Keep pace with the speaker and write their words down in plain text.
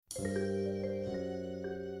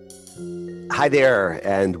Hi there,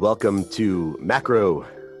 and welcome to Macro.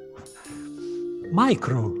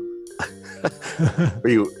 Micro.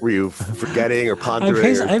 Were you forgetting or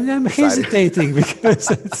pondering or I'm deciding? hesitating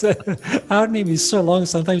because our name is so long.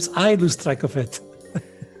 Sometimes I lose track of it.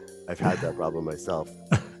 I've had that problem myself.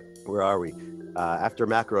 Where are we? After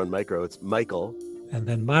Macro and Micro, it's Michael And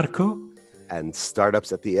then Marco, and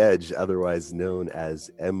Startups at the Edge, otherwise known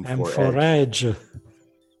as M4 M4 Edge. Edge.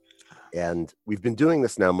 And we've been doing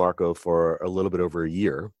this now, Marco, for a little bit over a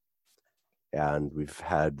year. And we've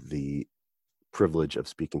had the privilege of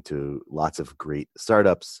speaking to lots of great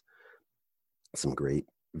startups, some great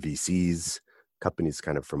VCs, companies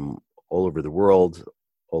kind of from all over the world,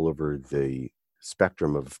 all over the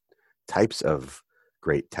spectrum of types of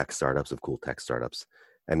great tech startups, of cool tech startups.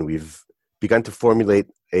 And we've begun to formulate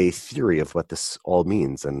a theory of what this all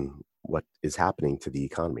means and what is happening to the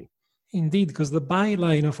economy. Indeed, because the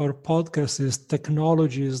byline of our podcast is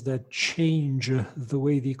technologies that change the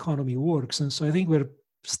way the economy works. And so I think we're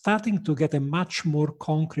starting to get a much more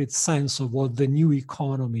concrete sense of what the new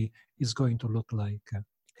economy is going to look like.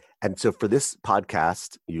 And so for this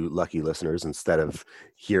podcast, you lucky listeners, instead of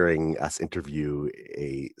hearing us interview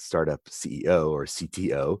a startup CEO or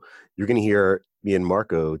CTO, you're going to hear me and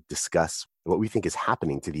Marco discuss what we think is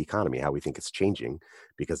happening to the economy, how we think it's changing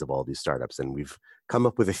because of all these startups. And we've come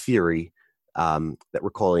up with a theory that we're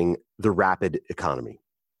calling the rapid economy.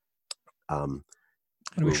 And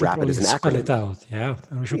we should rapid probably is an spell acronym. it out. Yeah.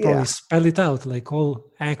 And we should probably spell it out like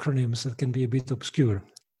all acronyms that can be a bit obscure.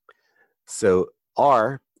 So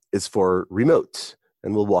R is for remote,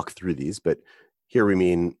 and we'll walk through these, but here we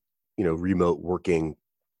mean, remote working,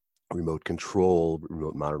 remote control,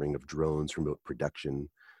 remote monitoring of drones, remote production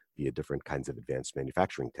via different kinds of advanced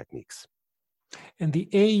manufacturing techniques. And the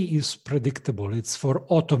A is predictable. It's for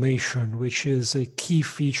automation, which is a key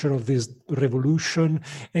feature of this revolution.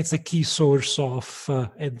 It's a key source of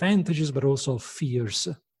advantages, but also of fears.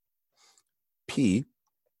 P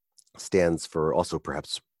stands for also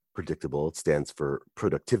perhaps predictable. It stands for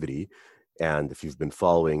productivity. And if you've been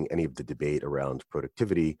following any of the debate around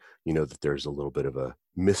productivity, you know that there's a little bit of a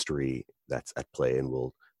mystery that's at play, and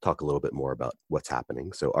we'll talk a little bit more about what's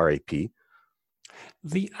happening. So RAP.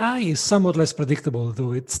 The I is somewhat less predictable,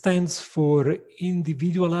 though. It stands for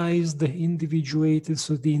individualized, individuated,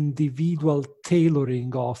 so the individual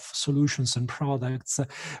tailoring of solutions and products,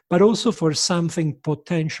 but also for something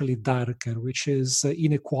potentially darker, which is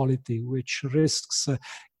inequality, which risks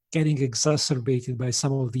getting exacerbated by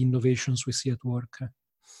some of the innovations we see at work.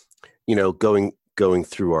 Going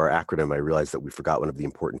through our acronym, I realized that we forgot one of the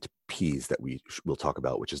important P's that will talk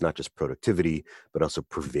about, which is not just productivity, but also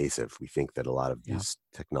pervasive. We think that a lot of these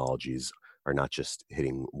technologies are not just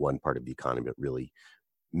hitting one part of the economy, but really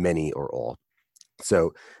many or all.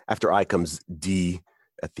 So after I comes D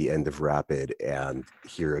at the end of rapid, and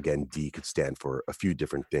here again, D could stand for a few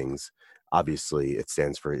different things. Obviously, it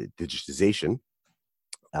stands for digitization,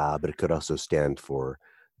 but it could also stand for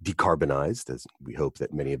decarbonized, as we hope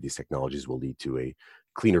that many of these technologies will lead to a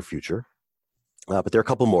cleaner future. But there are a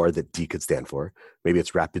couple more that D could stand for. Maybe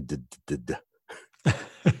it's rapid.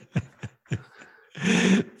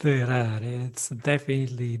 There are. It's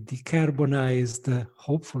definitely decarbonized,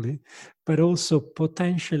 hopefully, but also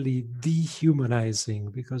potentially dehumanizing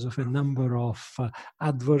because of a number of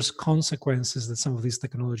adverse consequences that some of these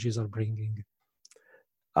technologies are bringing.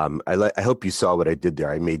 I hope you saw what I did there.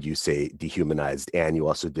 I made you say dehumanized, and you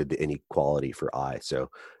also did the inequality for I. So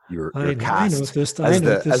you're cast as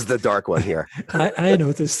the dark one here. I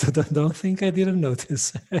noticed. Don't think I didn't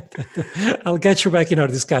notice. I'll get you back in our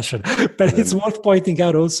discussion. But it's worth pointing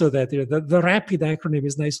out also that the rapid acronym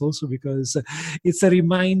is nice also because it's a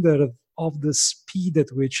reminder of the speed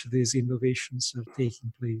at which these innovations are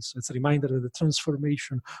taking place. So it's a reminder that the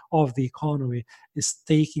transformation of the economy is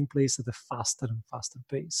taking place at a faster and faster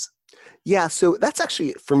pace. Yeah, so that's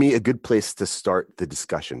actually, for me, a good place to start the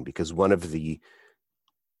discussion, because one of the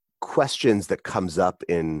questions that comes up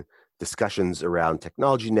in discussions around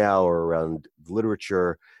technology now or around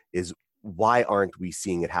literature is, why aren't we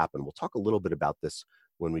seeing it happen? We'll talk a little bit about this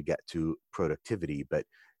when we get to productivity, but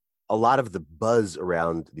a lot of the buzz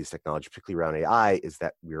around these technologies, particularly around AI, is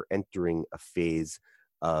that we're entering a phase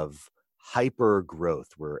of hyper growth.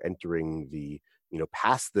 We're entering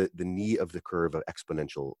past the knee of the curve of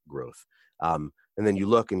exponential growth. And then you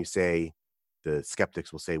look and you say, the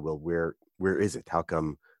skeptics will say, well, where is it? How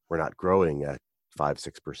come we're not growing at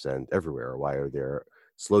 5-6% everywhere? Why are there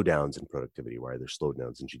slowdowns in productivity? Why are there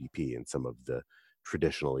slowdowns in GDP in some of the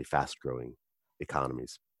traditionally fast-growing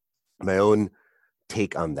economies? My own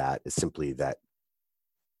take on that is simply that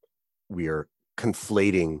we are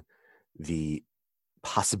conflating the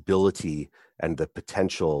possibility and the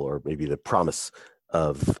potential, or maybe the promise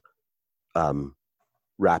of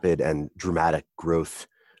rapid and dramatic growth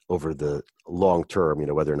over the long term,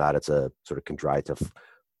 whether or not it's a sort of contractive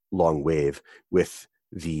long wave, with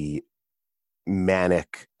the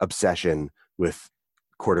manic obsession with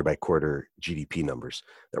quarter by quarter GDP numbers.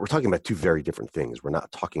 That we're talking about two very different things. We're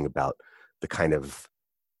not talking about the kind of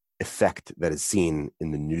effect that is seen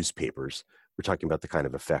in the newspapers. We're talking about the kind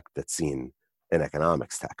of effect that's seen in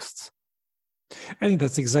economics texts. I think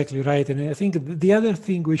that's exactly right. And I think the other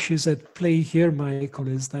thing which is at play here, Michael,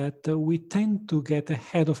 is that we tend to get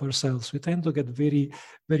ahead of ourselves. We tend to get very,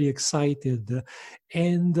 very excited.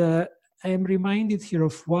 And I'm reminded here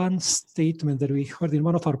of one statement that we heard in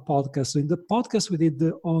one of our podcasts. In the podcast we did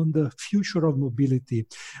on the future of mobility,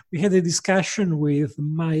 we had a discussion with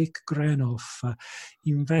Mike Granoff,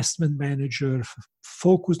 investment manager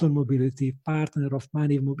focused on mobility, partner of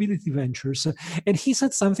Money Mobility Ventures. And he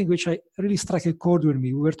said something which I really struck a chord with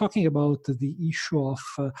me. We were talking about the issue of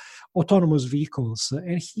autonomous vehicles.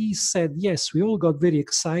 And he said, yes, we all got very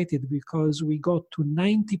excited because we got to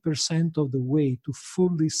 90% of the way to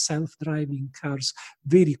fully self-driving cars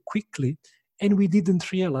very quickly. And we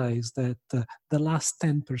didn't realize that the last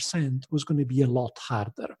 10% was going to be a lot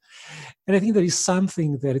harder. And I think there is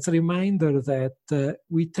something there. It's a reminder that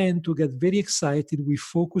we tend to get very excited. We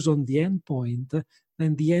focus on the end point,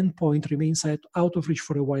 and the end point remains out of reach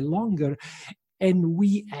for a while longer. And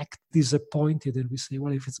we act disappointed and we say,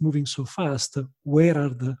 well, if it's moving so fast, where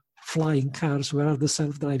are the flying cars? Where are the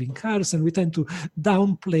self-driving cars? And we tend to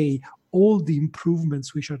downplay all the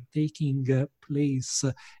improvements which are taking place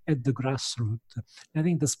at the grassroots. I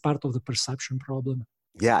think that's part of the perception problem.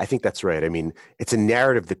 Yeah, I think that's right. I mean, it's a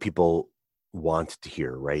narrative that people want to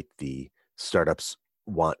hear, right? The startups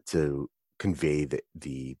want to convey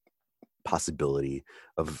the possibility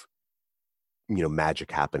of,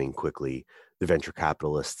 magic happening quickly. The venture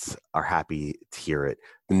capitalists are happy to hear it.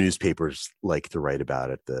 The newspapers like to write about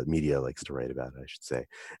it. The media likes to write about it, I should say.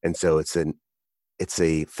 And so it's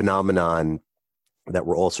a phenomenon that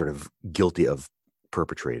we're all sort of guilty of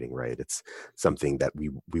perpetrating, right? It's something that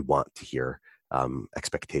we want to hear,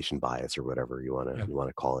 expectation bias or whatever you want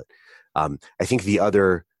to call it. I think the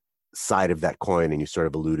other side of that coin, and you sort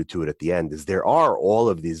of alluded to it at the end, is there are all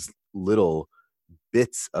of these little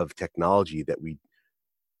bits of technology that we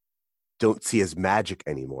don't see as magic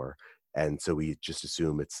anymore. And so we just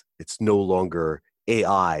assume it's no longer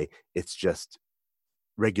AI, it's just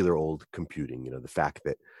regular old computing. The fact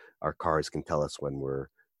that our cars can tell us when we're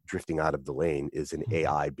drifting out of the lane is an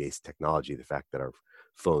AI-based technology. The fact that our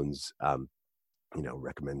phones,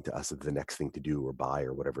 recommend to us the next thing to do or buy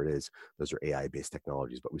or whatever it is, those are AI-based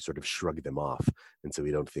technologies, but we sort of shrug them off. And so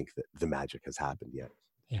we don't think that the magic has happened yet.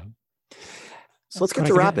 Yeah. So let's get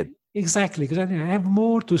to rapid. Exactly, because I have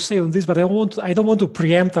more to say on this, but I don't want to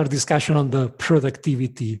preempt our discussion on the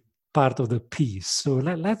productivity part of the piece. So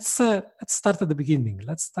let's start at the beginning.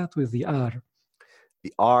 Let's start with the R.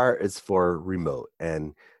 The R is for remote.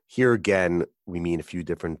 And here again, we mean a few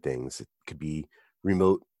different things. It could be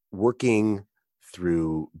remote working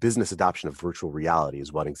through business adoption of virtual reality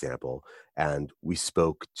is one example. And we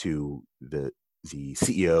spoke to the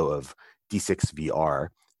CEO of D6 VR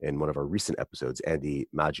in one of our recent episodes, Andy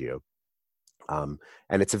Maggio. And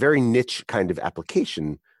it's a very niche kind of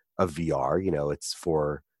application of VR. It's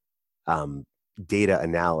for data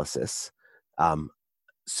analysis.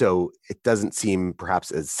 So it doesn't seem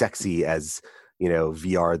perhaps as sexy as,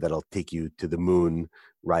 VR that'll take you to the moon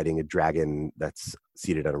riding a dragon that's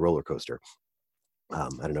seated on a roller coaster. I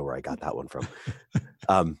don't know where I got that one from.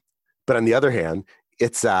 But on the other hand,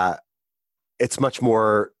 it's much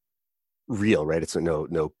more real, right? It's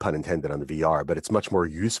no pun intended on the VR, but it's much more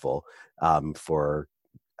useful for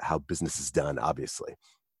how business is done, obviously.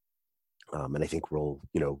 And I think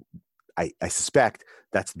I suspect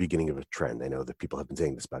that's the beginning of a trend. I know that people have been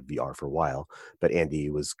saying this about VR for a while, but Andy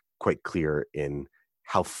was quite clear in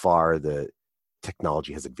how far the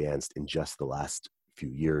technology has advanced in just the last few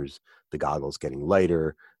years. The goggles getting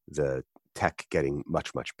lighter, the tech getting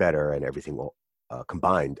much, much better, and everything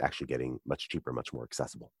combined actually getting much cheaper, much more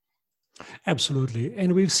accessible. Absolutely.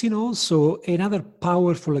 And we've seen also another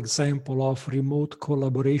powerful example of remote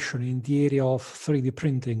collaboration in the area of 3D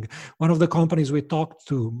printing. One of the companies we talked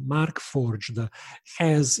to, Markforged,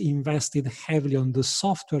 has invested heavily on the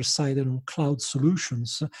software side and on cloud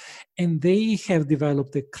solutions. And they have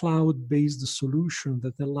developed a cloud-based solution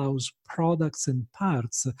that allows products and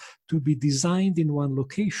parts to be designed in one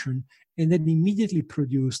location and then immediately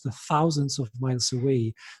produced thousands of miles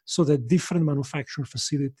away, so that different manufacturing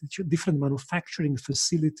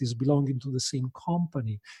facilities belonging to the same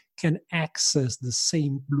company can access the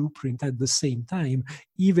same blueprint at the same time,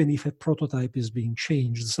 even if a prototype is being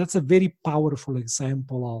changed. So that's a very powerful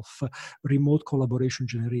example of remote collaboration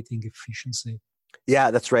generating efficiency.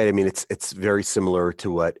 Yeah, that's right. I mean, it's very similar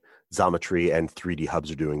to what Xometry and 3D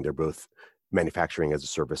Hubs are doing. They're both manufacturing as a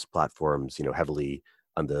service platforms, heavily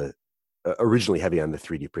on the originally heavy on the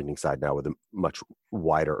 3D printing side, now with a much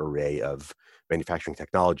wider array of manufacturing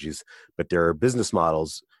technologies. But their business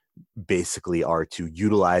models basically are to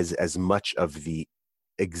utilize as much of the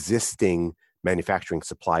existing manufacturing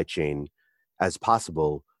supply chain as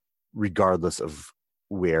possible, regardless of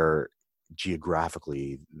where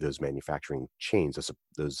geographically those manufacturing chains,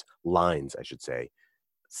 those lines, I should say,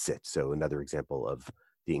 sit. So another example of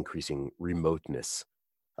the increasing remoteness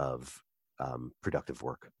of productive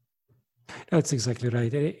work. That's exactly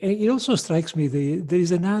right. And it also strikes me there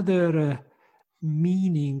is another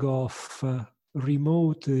meaning of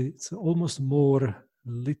remote. It's almost more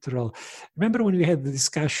literal. Remember when we had the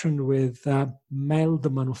discussion with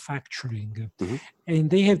MELD manufacturing, Mm-hmm. and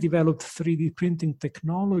they have developed 3D printing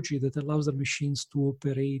technology that allows their machines to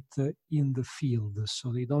operate in the field.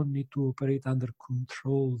 So they don't need to operate under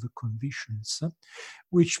controlled conditions,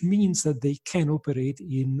 which means that they can operate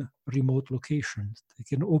in remote locations. They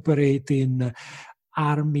can operate in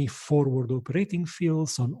Army forward operating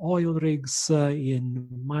fields, on oil rigs, in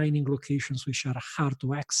mining locations which are hard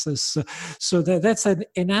to access. So that's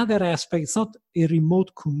another aspect. It's not a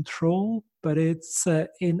remote control, but it's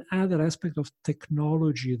another aspect of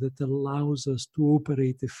technology that allows us to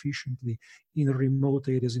operate efficiently in remote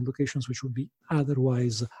areas, in locations which would be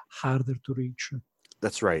otherwise harder to reach.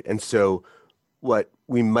 That's right. And so what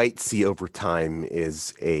we might see over time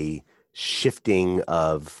is a shifting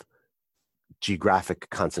of geographic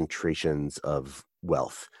concentrations of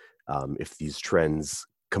wealth. If these trends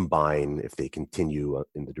combine, if they continue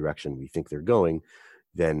in the direction we think they're going,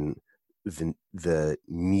 then the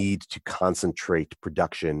need to concentrate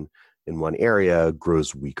production in one area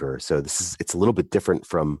grows weaker. So it's a little bit different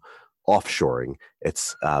from offshoring.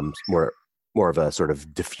 It's more of a sort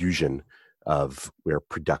of diffusion of where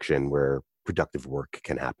productive work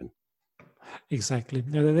can happen. Exactly.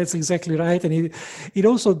 That's exactly right. And it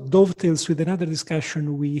also dovetails with another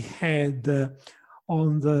discussion we had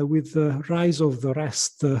with the rise of the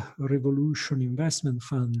REST Revolution Investment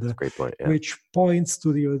Fund, Great point, yeah. which points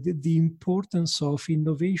to the importance of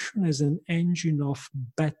innovation as an engine of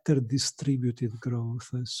better distributed growth.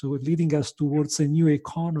 So leading us towards a new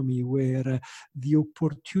economy where the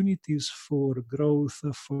opportunities for growth,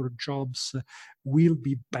 for jobs, will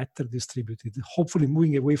be better distributed, hopefully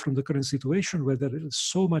moving away from the current situation where there is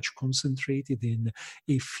so much concentrated in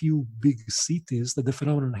a few big cities that the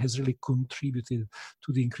phenomenon has really contributed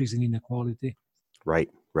to the increase in inequality. Right.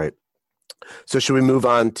 So should we move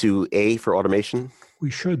on to A for automation? We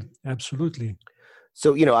should, absolutely.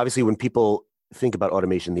 So, obviously when people think about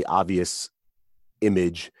automation, the obvious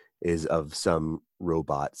image is of some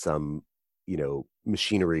robot, some,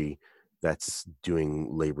 machinery that's doing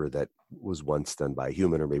labor that was once done by a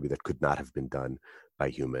human, or maybe that could not have been done by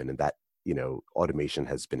human. And that, automation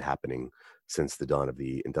has been happening since the dawn of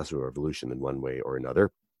the Industrial Revolution in one way or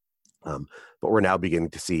another. But we're now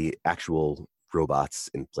beginning to see actual robots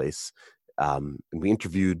in place. And we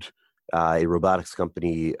interviewed a robotics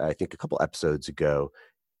company, I think a couple episodes ago,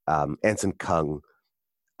 Anson Kung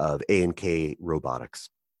of A&K Robotics.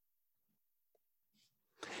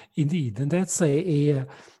 Indeed, and that's a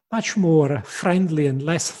much more friendly and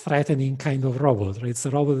less threatening kind of robot. Right? It's a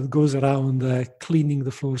robot that goes around cleaning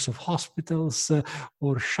the floors of hospitals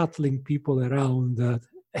or shuttling people around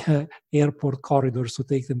airport corridors to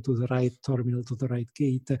take them to the right terminal, to the right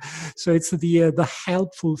gate. So it's the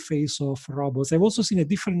helpful face of robots. I've also seen a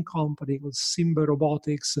different company called Simba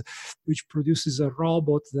Robotics, which produces a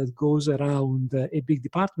robot that goes around a big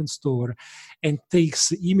department store and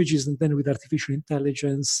takes images, and then with artificial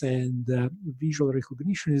intelligence and visual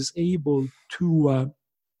recognition is able to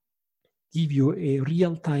give you a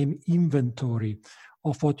real-time inventory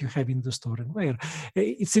of what you have in the store and where.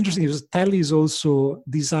 It's interesting because Telly is also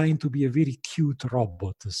designed to be a very cute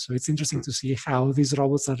robot. So it's interesting to see how these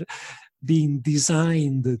robots are being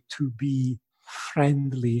designed to be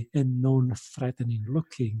friendly and non-threatening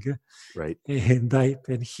looking. Right. And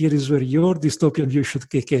here is where your dystopian view should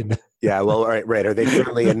kick in. Yeah, well, right. Are they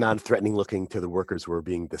friendly and non-threatening looking to the workers who are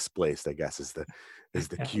being displaced, I guess, is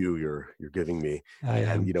the cue you're giving me.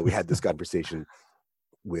 And we had this conversation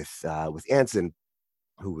with Anson,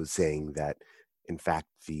 who was saying that, in fact,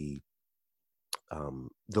 the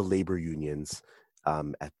the labor unions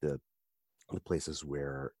at the places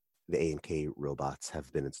where the A&K robots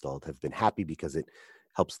have been installed have been happy because it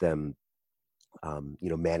helps them,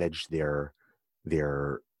 manage their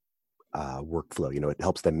workflow. It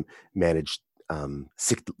helps them manage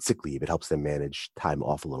sick leave. It helps them manage time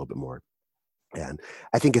off a little bit more. And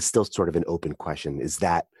I think it's still sort of an open question. Is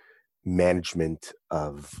that management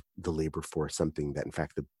of the labor force something that, in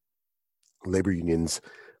fact, the labor unions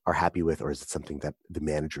are happy with, or is it something that the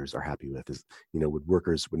managers are happy with?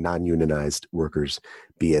 Would non-unionized workers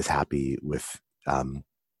be as happy with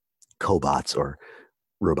cobots or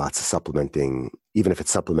robots supplementing, even if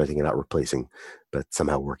it's supplementing and not replacing, but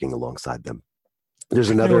somehow working alongside them? There's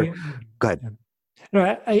another. Go ahead. Yeah.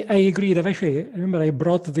 No, I agree. I remember I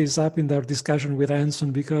brought this up in our discussion with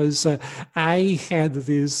Anson because I had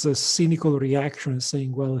this cynical reaction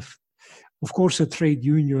saying, well, of course, a trade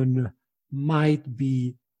union might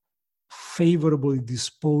be favorably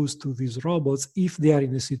disposed to these robots if they are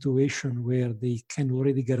in a situation where they can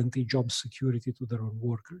already guarantee job security to their own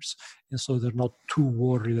workers. And so they're not too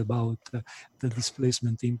worried about the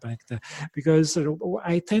displacement impact. Because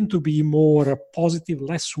I tend to be more positive,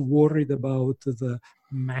 less worried about the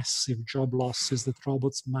massive job losses that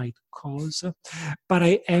robots might cause. But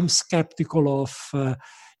I am skeptical of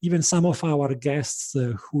even some of our guests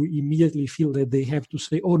who immediately feel that they have to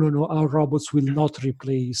say, oh, no, our robots will not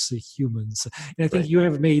replace humans. And I think you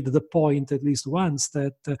have made the point at least once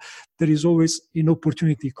that there is always an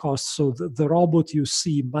opportunity cost. So the robot you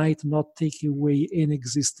see might not take away an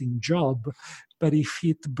existing job, but if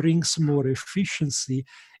it brings more efficiency,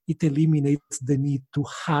 it eliminates the need to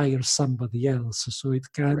hire somebody else. So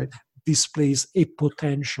it can displace a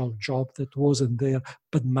potential job that wasn't there,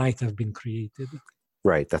 but might have been created.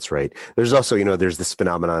 Right, that's right. There's also, there's this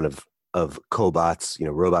phenomenon of cobots,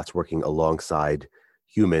 robots working alongside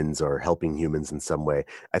humans or helping humans in some way.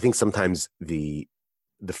 I think sometimes the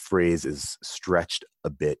phrase is stretched a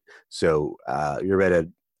bit. So I read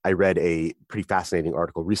a pretty fascinating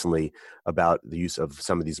article recently about the use of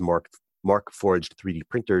some of these Mark forged 3D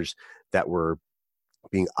printers that were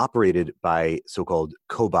being operated by so-called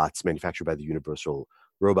cobots manufactured by the Universal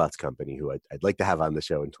Robots Company, who I'd like to have on the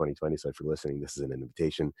show in 2020. So if you're listening, this is an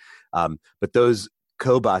invitation. But those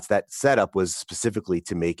cobots, that setup was specifically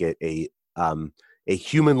to make it a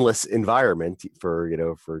humanless environment for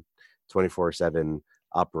 24/7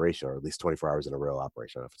 operation, or at least 24 hours in a row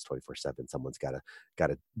operation. I don't know if it's 24/7. Someone's got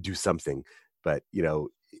to do something. But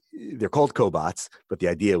they're called cobots, but the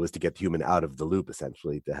idea was to get the human out of the loop,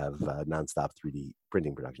 essentially, to have nonstop 3D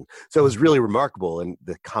printing production. So it was really remarkable, and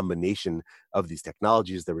the combination of these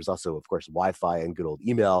technologies. There was also, of course, Wi-Fi and good old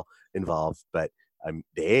email involved, but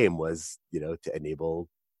the aim was, to enable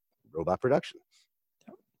robot production.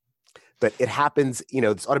 But it happens,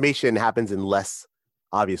 this automation happens in less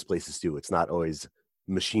obvious places too. It's not always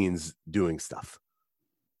machines doing stuff.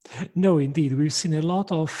 No, indeed. We've seen a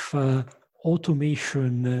lot of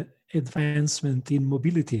automation advancement in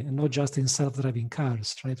mobility, and not just in self-driving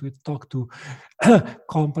cars, right? We talked to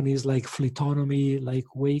companies like Fleetonomy, like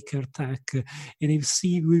WakerTech, and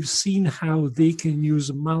we've seen how they can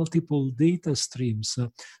use multiple data streams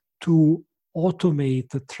to automate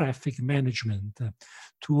the traffic management,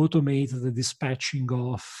 to automate the dispatching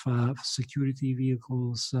of security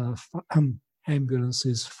vehicles,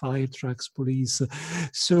 ambulances, fire trucks, police.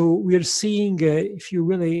 So we're seeing, if you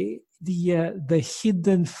will, the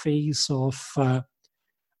hidden face of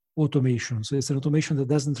automation. So it's an automation that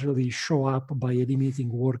doesn't really show up by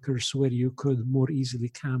eliminating workers where you could more easily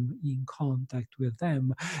come in contact with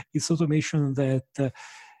them. It's automation that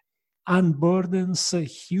unburdens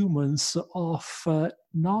humans of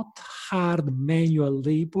not hard manual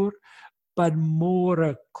labor, but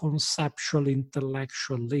more conceptual,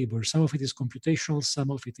 intellectual labor. Some of it is computational, some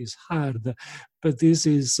of it is hard, but this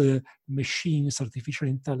is machines, artificial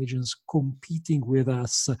intelligence competing with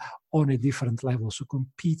us on a different level. So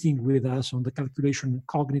competing with us on the calculation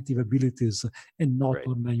cognitive abilities and not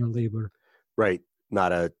on manual labor. Right.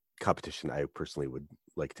 Not a competition I personally would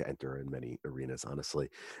like to enter in many arenas, honestly.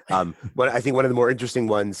 But I think one of the more interesting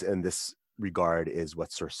ones in this regard is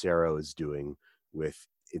what Sorcero is doing with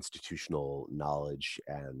institutional knowledge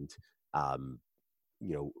and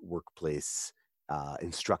workplace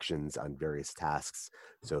instructions on various tasks.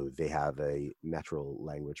 So they have a natural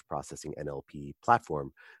language processing NLP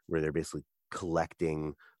platform where they're basically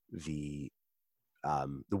collecting the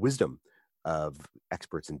wisdom of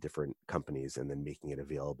experts in different companies and then making it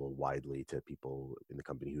available widely to people in the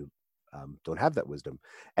company who don't have that wisdom.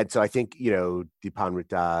 And so I think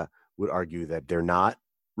Deepanrita would argue that they're not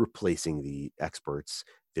replacing the experts.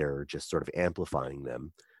 They're just sort of amplifying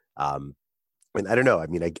them. And I don't know. I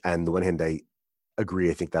mean, on the one hand, I agree.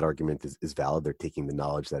 I think that argument is valid. They're taking the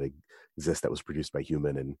knowledge that exists that was produced by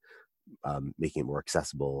human and making it more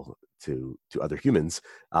accessible to other humans.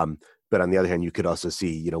 But on the other hand, you could also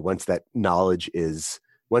see, once that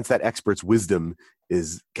once that expert's wisdom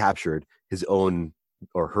is captured, his own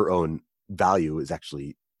or her own value is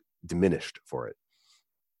actually diminished for it.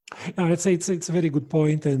 No, it's a very good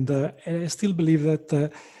point, and I still believe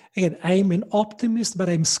that. Again, I'm an optimist, but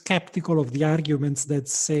I'm skeptical of the arguments that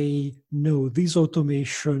say, no, this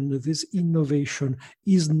automation, this innovation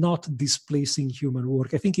is not displacing human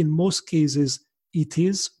work. I think in most cases, it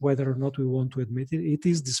is, whether or not we want to admit it, it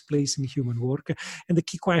is displacing human work. And the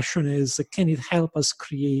key question is, can it help us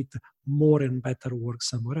create more and better work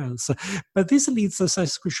somewhere else? But this leads us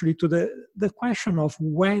actually to the question of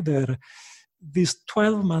whether these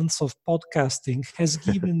 12 months of podcasting has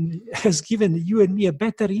given you and me a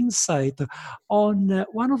better insight on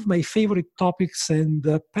one of my favorite topics and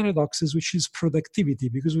paradoxes, which is productivity,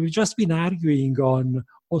 because we've just been arguing on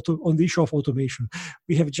the issue of automation.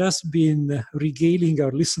 We have just been regaling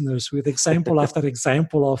our listeners with example after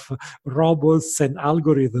example of robots and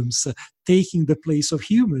algorithms taking the place of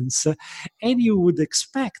humans. And you would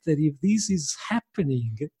expect that if this is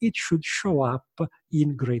happening, it should show up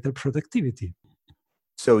in greater productivity.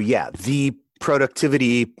 So yeah, the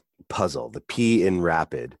productivity puzzle, the P in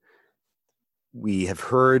rapid, we have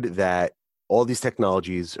heard that all these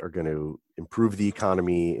technologies are going to improve the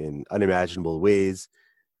economy in unimaginable ways.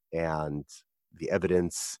 And the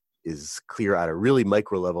evidence is clear at a really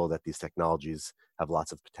micro level that these technologies have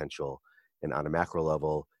lots of potential. And on a macro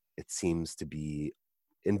level, it seems to be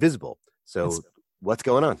invisible. So what's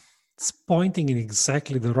going on? It's pointing in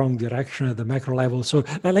exactly the wrong direction at the macro level. So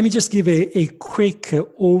let me just give a quick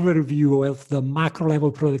overview of the macro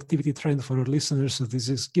level productivity trend for our listeners. So this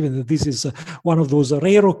is, given that this is one of those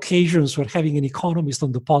rare occasions where having an economist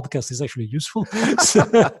on the podcast is actually useful.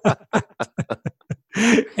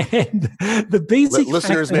 And the basic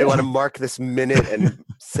listeners may want to mark this minute and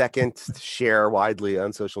second to share widely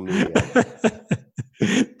on social media.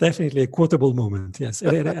 Definitely a quotable moment, yes.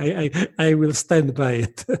 I will stand by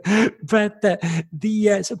it. But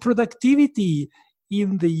so productivity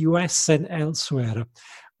in the US and elsewhere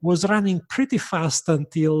was running pretty fast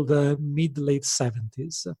until the mid-late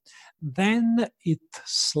 70s. Then it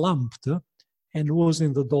slumped and was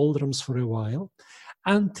in the doldrums for a while,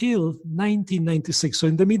 until 1996. So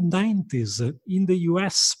in the mid-90s, in the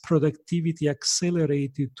US, productivity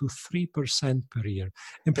accelerated to 3% per year.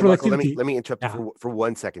 And hey, productivity. Marco, let me interrupt you for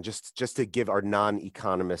 1 second, just to give our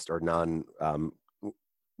non-economist or non-econ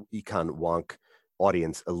wonk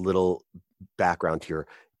audience a little background here.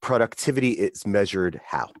 Productivity is measured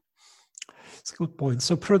how? It's a good point.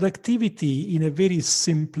 So productivity, in a very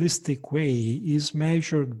simplistic way, is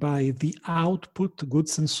measured by the output,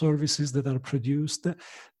 goods and services that are produced,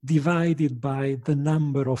 divided by the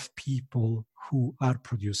number of people who are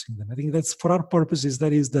producing them. I think that's, for our purposes,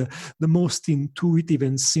 that is the most intuitive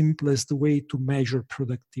and simplest way to measure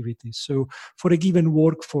productivity. So for a given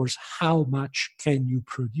workforce, how much can you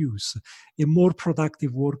produce? A more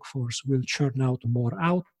productive workforce will churn out more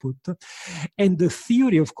output. And the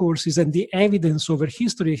theory, of course, is, and the evidence over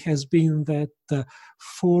history has been that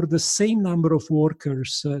for the same number of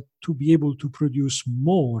workers to be able to produce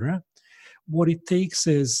more, what it takes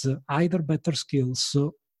is either better skills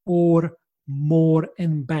or more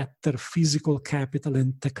and better physical capital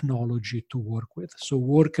and technology to work with. So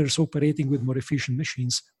workers operating with more efficient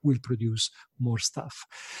machines will produce more stuff.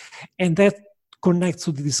 And that connects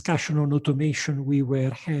to the discussion on automation we were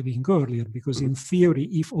having earlier, because in theory,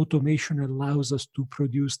 if automation allows us to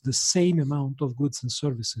produce the same amount of goods and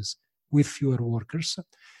services with fewer workers,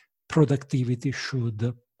 productivity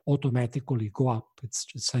should automatically go up. It's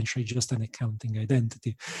essentially just an accounting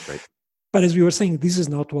identity. Right. But as we were saying, this is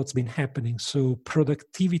not what's been happening. So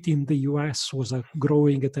productivity in the US was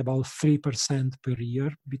growing at about 3% per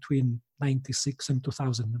year between 96 and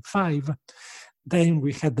 2005. Then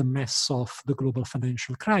we had the mess of the global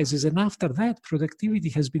financial crisis. And after that,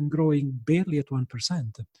 productivity has been growing barely at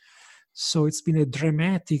 1%. So it's been a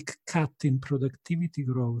dramatic cut in productivity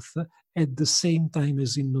growth at the same time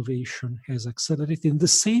as innovation has accelerated. And the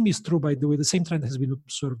same is true, by the way, the same trend has been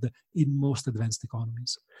observed in most advanced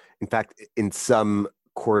economies. In fact, in some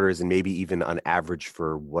quarters and maybe even on average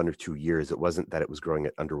for 1 or 2 years, it wasn't that it was growing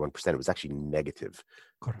at under 1%. It was actually negative.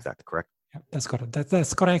 Correct. Is that correct? Yeah, that's correct.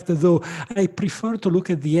 That's correct. Though I prefer to look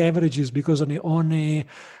at the averages, because on a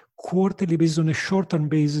quarterly basis, on a short-term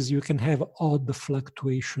basis, you can have odd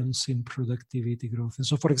fluctuations in productivity growth. And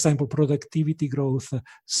so, for example, productivity growth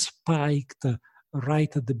spiked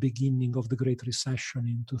right at the beginning of the Great Recession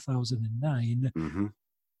in 2009 Mm-hmm.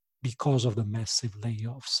 because of the massive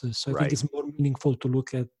layoffs. So I think Right. it's more meaningful to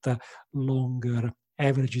look at longer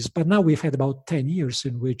averages. But now we've had about 10 years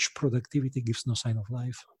in which productivity gives no sign of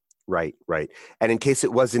life. Right. And in case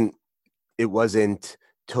it wasn't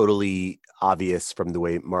totally obvious from the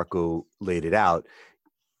way Marco laid it out,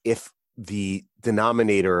 if the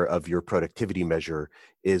denominator of your productivity measure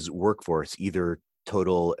is workforce, either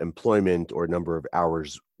total employment or number of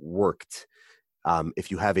hours worked, if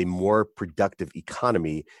you have a more productive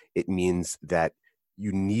economy, it means that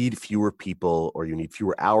you need fewer people or you need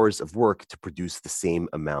fewer hours of work to produce the same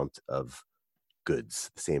amount of goods,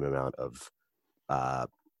 the same amount of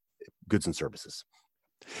goods and services.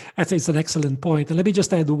 I think it's an excellent point. And let me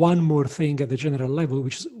just add one more thing at the general level,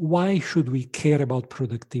 which is why should we care about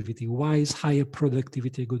productivity? Why is higher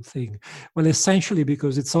productivity a good thing? Well, essentially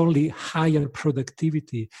because it's only higher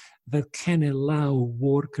productivity that can allow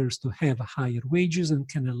workers to have higher wages and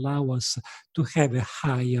can allow us to have a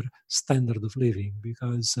higher standard of living,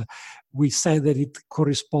 because we said that it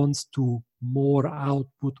corresponds to more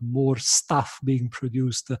output, more stuff being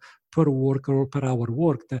produced per worker or per hour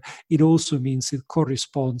worked. It also means it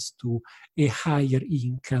corresponds to a higher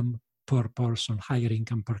income per person, higher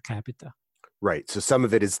income per capita. Right. So some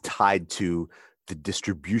of it is tied to the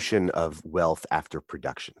distribution of wealth after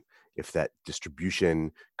production. If that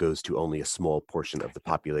distribution goes to only a small portion of the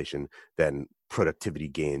population, then productivity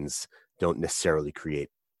gains don't necessarily create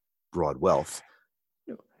broad wealth.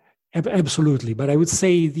 Absolutely. But I would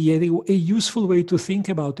say a useful way to think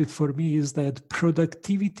about it for me is that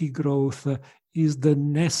productivity growth is the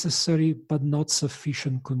necessary but not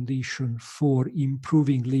sufficient condition for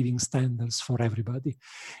improving living standards for everybody.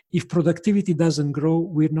 If productivity doesn't grow,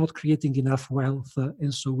 we're not creating enough wealth,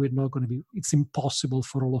 and so we're not going to be, it's impossible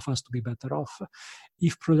for all of us to be better off.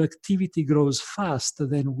 If productivity grows fast,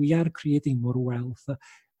 then we are creating more wealth.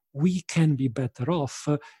 We can be better off.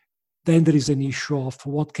 Then there is an issue of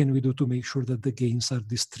what can we do to make sure that the gains are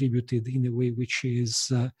distributed in a way which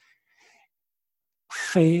is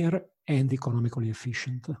fair and economically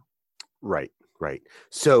efficient. Right.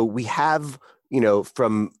 So we have,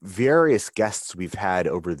 from various guests we've had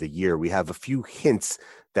over the year, we have a few hints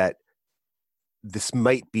that this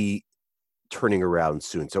might be turning around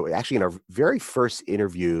soon. So actually in our very first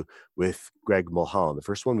interview with Greg Mulholland, the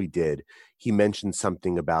first one we did, he mentioned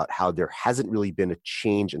something about how there hasn't really been a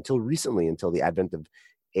change until recently, until the advent of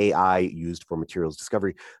AI used for materials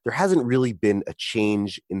discovery. There hasn't really been a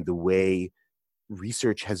change in the way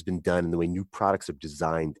research has been done and the way new products are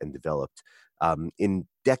designed and developed in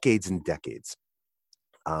decades and decades.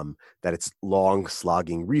 That it's long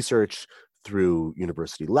slogging research through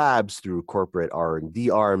university labs, through corporate R&D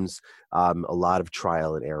arms, a lot of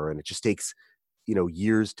trial and error, and it just takes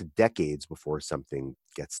years to decades before something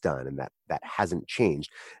gets done, and that hasn't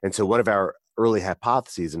changed. And so one of our early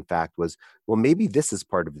hypotheses, in fact, was, well, maybe this is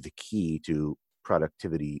part of the key to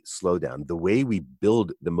productivity slowdown. The way we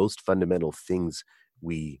build the most fundamental things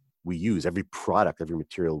we use, every product, every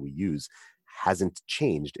material we use, hasn't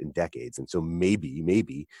changed in decades. And so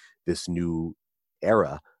maybe this new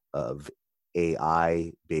era of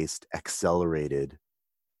AI-based accelerated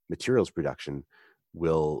materials production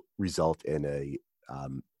will result in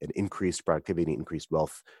an increased productivity, increased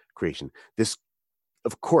wealth creation. This,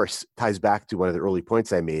 of course, ties back to one of the early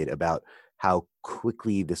points I made about how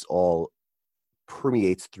quickly this all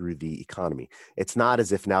permeates through the economy. It's not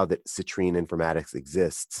as if now that Citrine Informatics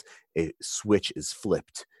exists, a switch is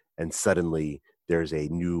flipped and suddenly there's a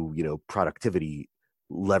new, productivity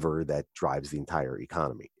lever that drives the entire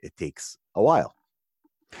economy. It takes a while.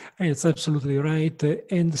 It's absolutely right.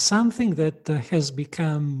 And something that has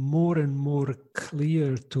become more and more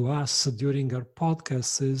clear to us during our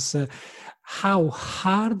podcast is how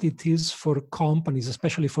hard it is for companies,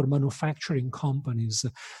 especially for manufacturing companies,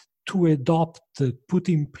 to adopt, put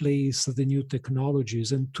in place the new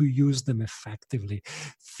technologies and to use them effectively.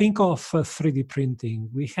 Think of 3D printing.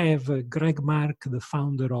 We have Greg Mark, the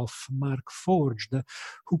founder of Markforged,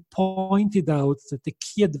 who pointed out that the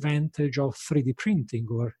key advantage of 3D printing,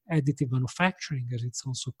 or additive manufacturing as it's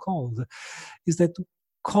also called, is that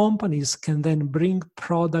companies can then bring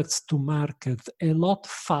products to market a lot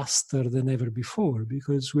faster than ever before,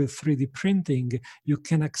 because with 3D printing, you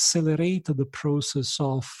can accelerate the process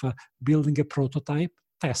of building a prototype,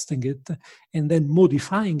 testing it, and then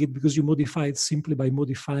modifying it, because you modify it simply by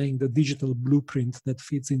modifying the digital blueprint that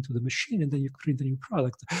feeds into the machine, and then you print a new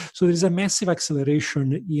product. So there's a massive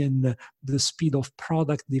acceleration in the speed of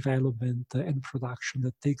product development and production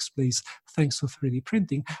that takes place thanks to 3D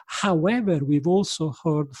printing. However, we've also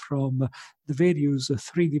heard from the various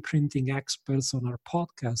 3D printing experts on our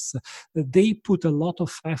podcasts that they put a lot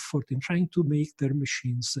of effort in trying to make their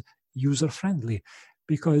machines user-friendly.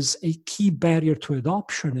 Because a key barrier to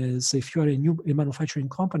adoption is, if you're a manufacturing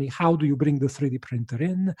company, how do you bring the 3D printer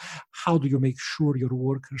in? How do you make sure your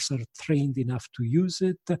workers are trained enough to use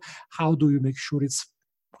it? How do you make sure it's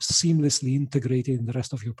seamlessly integrated in the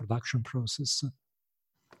rest of your production process?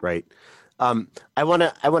 Right. I want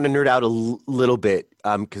to nerd out a little bit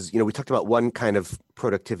because we talked about one kind of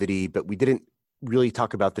productivity, but we didn't really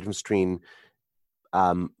talk about the difference between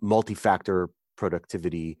multi-factor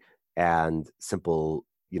productivity and simple,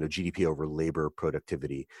 GDP over labor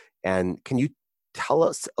productivity. And can you tell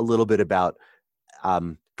us a little bit about,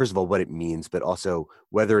 first of all, what it means, but also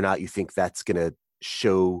whether or not you think that's going to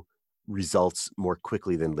show results more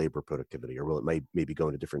quickly than labor productivity, or will it maybe go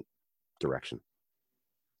in a different direction?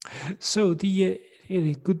 So the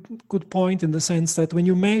good point, in the sense that when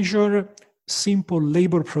you measure simple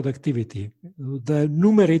labor productivity, the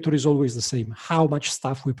numerator is always the same: how much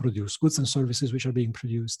stuff we produce, goods and services which are being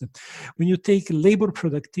produced. When you take labor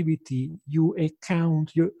productivity, you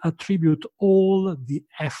attribute all the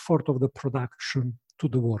effort of the production to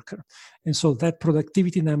the worker. And so that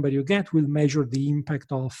productivity number you get will measure the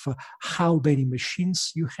impact of how many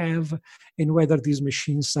machines you have, and whether these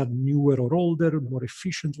machines are newer or older, more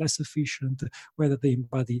efficient, less efficient, whether they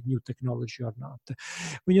embody new technology or not.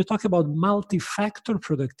 When you talk about multi-factor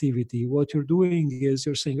productivity, what you're doing is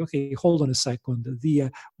you're saying, okay, hold on a second.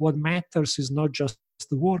 What matters is not just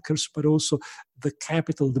the workers, but also the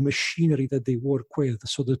capital, the machinery that they work with.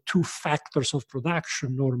 So the two factors of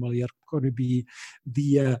production normally are going to be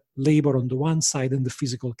the labor on the one side and the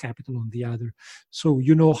physical capital on the other. So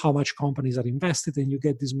you know how much companies are invested, and you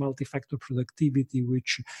get this multi-factor productivity,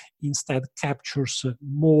 which instead captures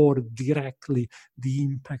more directly the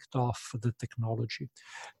impact of the technology.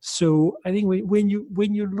 So I think when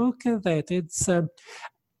you look at that, it's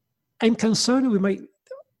I'm concerned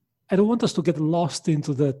I don't want us to get lost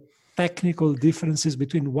into the technical differences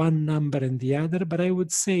between one number and the other, but I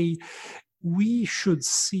would say we should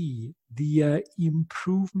see the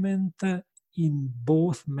improvement in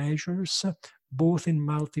both measures, both in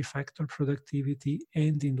multi-factor productivity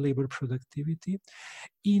and in labor productivity.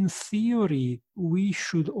 In theory, we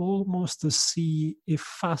should almost see a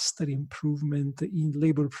faster improvement in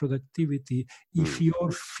labor productivity if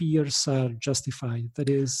your fears are justified. That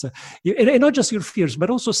is, and not just your fears, but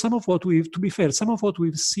also some of what we've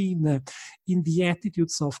seen in the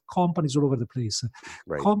attitudes of companies all over the place.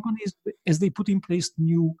 Right. Companies, as they put in place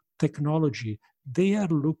new technology, they are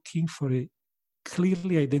looking for a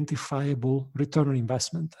clearly identifiable return on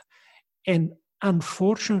investment. And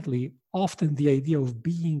unfortunately, often the idea of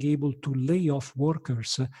being able to lay off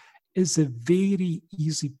workers is a very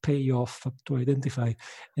easy payoff to identify.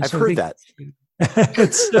 And I've heard that.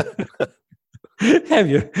 Have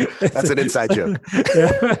you? That's an inside joke.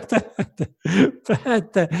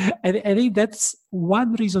 But I think that's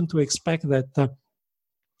one reason to expect that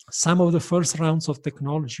some of the first rounds of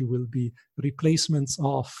technology will be replacements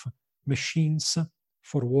of machines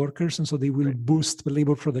for workers, and so they will boost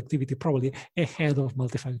labor productivity probably ahead of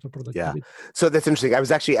multi-factor productivity. Yeah, so that's interesting. I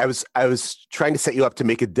was trying to set you up to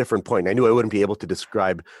make a different point. I knew I wouldn't be able to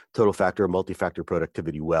describe total factor or multi-factor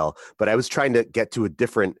productivity well, but I was trying to get to a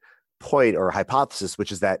different point or hypothesis,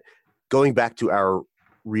 which is that going back to our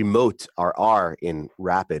remote, our R in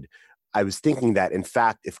rapid, I was thinking that in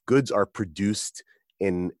fact, if goods are produced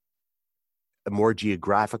in a more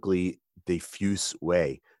geographically diffuse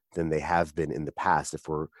way than they have been in the past.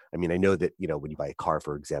 I know that, when you buy a car,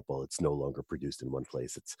 for example, it's no longer produced in one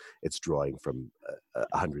place. It's drawing from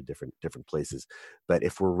 100 different places. But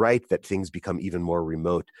if we're right that things become even more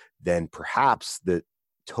remote, then perhaps the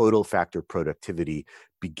total factor productivity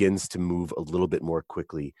begins to move a little bit more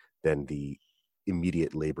quickly than the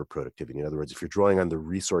immediate labor productivity. In other words, if you're drawing on the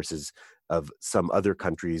resources of some other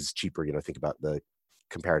countries cheaper, think about the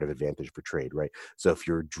comparative advantage for trade, right? So if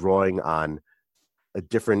you're drawing on a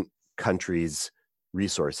different country's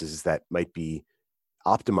resources that might be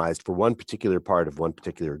optimized for one particular part of one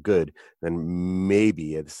particular good, then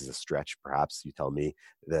maybe, this is a stretch, perhaps you tell me,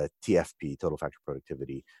 the TFP, total factor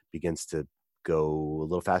productivity, begins to go a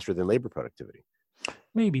little faster than labor productivity.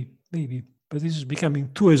 Maybe. But this is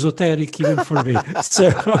becoming too esoteric even for me. So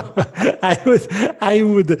I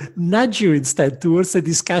would nudge you instead towards a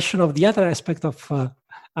discussion of the other aspect of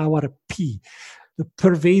our P, the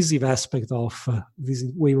pervasive aspect of this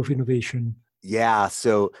wave of innovation? Yeah,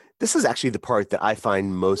 so this is actually the part that I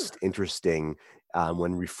find most interesting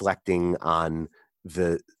when reflecting on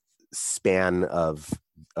the span of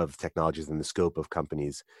technologies and the scope of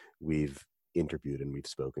companies we've interviewed and we've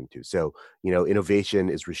spoken to. So, innovation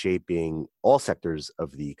is reshaping all sectors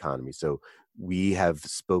of the economy. So we have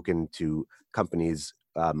spoken to companies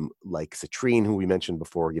like Citrine, who we mentioned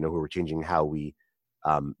before, who are changing how we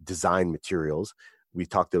design materials. We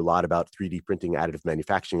talked a lot about 3D printing, additive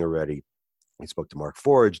manufacturing already. We spoke to Mark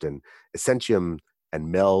Forged and Essentium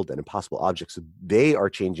and Meld and Impossible Objects. So they are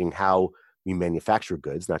changing how we manufacture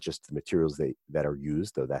goods, not just the materials that are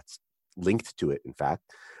used, though that's linked to it, in fact.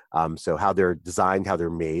 So how they're designed, how they're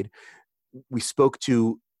made. We spoke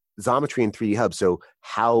to Xometry and 3D Hub, so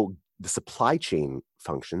how the supply chain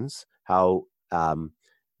functions, how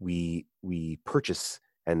we purchase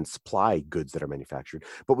and supply goods that are manufactured.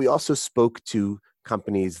 But we also spoke to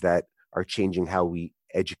companies that are changing how we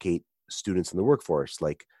educate students in the workforce,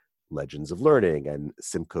 like Legends of Learning and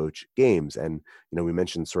SimCoach Games. And, we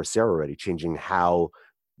mentioned Coursera already, changing how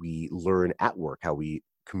we learn at work, how we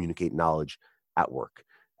communicate knowledge at work.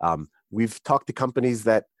 We've talked to companies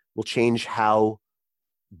that will change how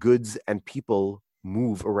goods and people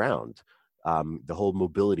move around. The whole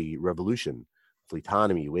mobility revolution,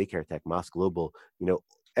 Fleetonomy, Waycare Tech, Moss Global,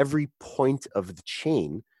 every point of the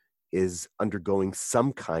chain is undergoing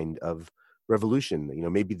some kind of revolution.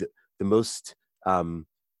 Maybe the most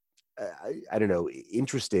I don't know,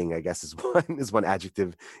 interesting, I guess is one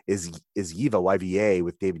adjective, is YVA, YVA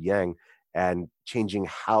with David Yang, and changing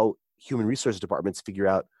how human resource departments figure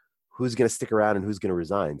out who's going to stick around and who's going to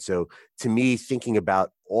resign. So to me, thinking about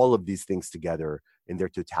all of these things together in their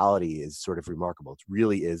totality is sort of remarkable. It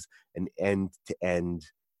really is an end-to-end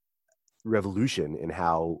revolution in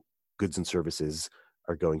how goods and services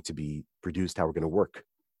are going to be produced, how we're going to work.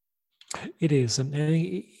 It is, and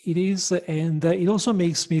it also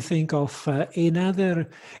makes me think of another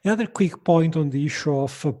quick point on the issue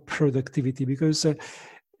of productivity, because,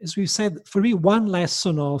 as we said, for me, one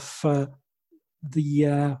lesson of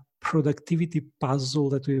the productivity puzzle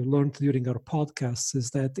that we've learned during our podcasts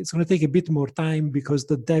is that it's going to take a bit more time, because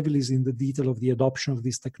the devil is in the detail of the adoption of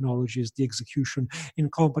these technologies, the execution,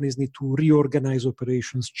 and companies need to reorganize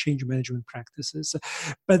operations, change management practices.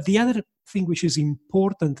 But the other thing which is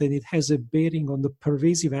important, and it has a bearing on the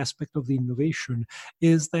pervasive aspect of the innovation,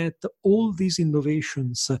 is that all these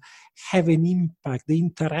innovations have an impact, they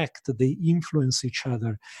interact, they influence each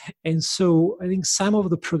other. And so I think some of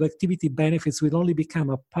the productivity benefits will only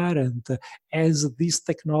become apparent as these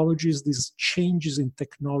technologies, these changes in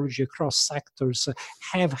technology across sectors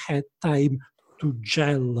have had time to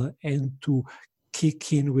gel and to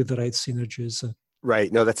kick in with the right synergies.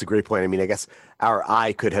 Right. No, that's a great point. I mean, I guess our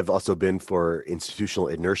I could have also been for institutional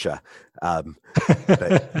inertia.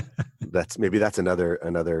 But that's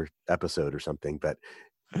another episode or something. But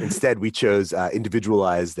instead, we chose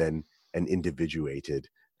individualized and individuated,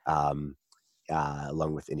 along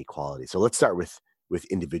with inequality. So let's start with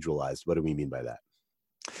individualized. What do we mean by that?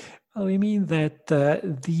 Well, we mean that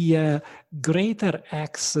the greater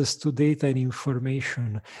access to data and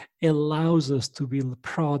information allows us to build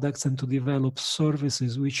products and to develop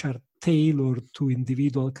services which are tailored to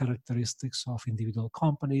individual characteristics of individual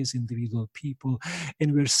companies, individual people.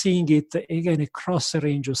 And we're seeing it, again, across a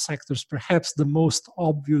range of sectors. Perhaps the most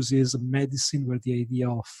obvious is medicine, where the idea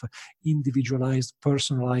of individualized,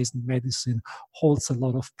 personalized medicine holds a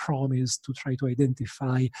lot of promise to try to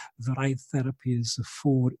identify the right therapies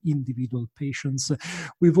for individual patients.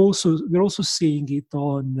 We're also seeing it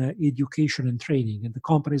on education and training. And the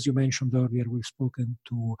companies you mentioned earlier, we've spoken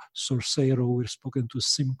to Coursera, we've spoken to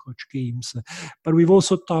SimCoach Games, but we've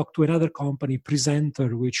also talked to another company,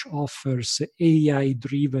 Presenter, which offers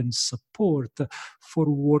AI-driven support for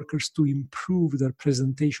workers to improve their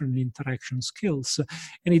presentation and interaction skills.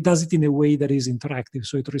 And it does it in a way that is interactive,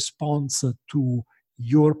 so it responds to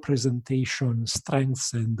your presentation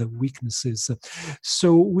strengths and weaknesses.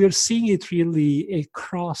 So we're seeing it really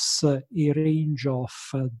across a range of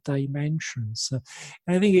dimensions.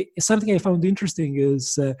 And I think something I found interesting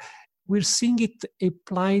is we're seeing it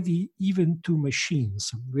applied even to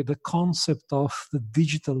machines, with the concept of the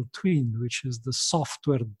digital twin, which is the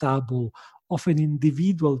software double of an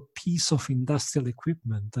individual piece of industrial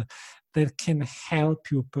equipment that can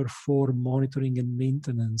help you perform monitoring and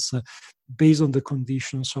maintenance based on the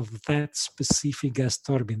conditions of that specific gas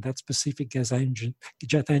turbine, that specific jet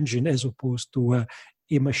engine, as opposed to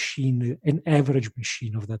a machine, an average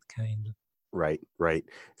machine of that kind. Right.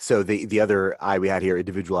 So the other I we had here,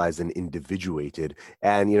 individualized and individuated.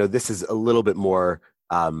 And, this is a little bit more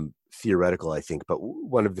theoretical, I think, but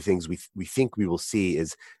one of the things we think we will see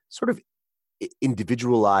is sort of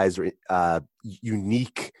individualized or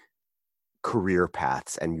unique career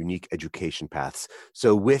paths and unique education paths.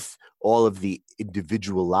 So with all of the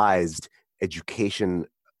individualized education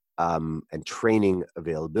and training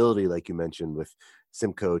availability, like you mentioned with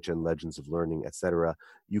SimCoach and Legends of Learning, et cetera,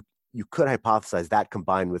 you could hypothesize that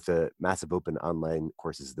combined with the massive open online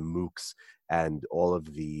courses, the MOOCs, and all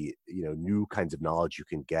of the new kinds of knowledge you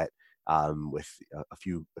can get with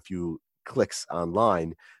a few clicks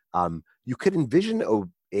online, you could envision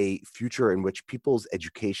a future in which people's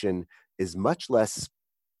education is much less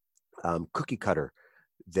cookie cutter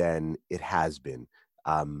than it has been.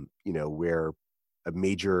 Where a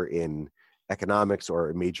major in economics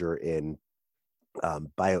or a major in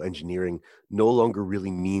bioengineering no longer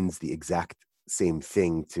really means the exact same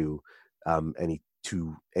thing to any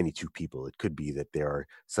two people. It could be that there are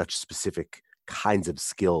such specific kinds of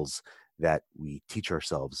skills that we teach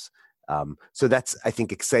ourselves. So that's, I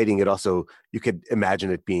think, exciting. It also, you could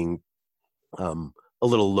imagine it being a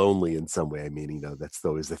little lonely in some way. I mean, that's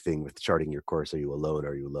always the thing with charting your course. Are you alone?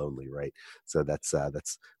 Are you lonely? Right. So that's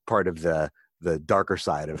part of the darker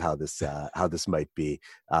side of how this might be,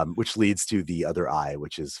 which leads to the other I,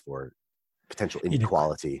 which is for potential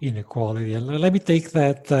inequality. Inequality. And let me take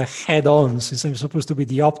that head on, since I'm supposed to be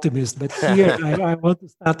the optimist. But here I want to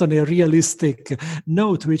start on a realistic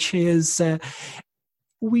note, which is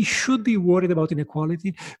we should be worried about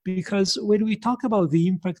inequality, because when we talk about the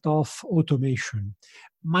impact of automation,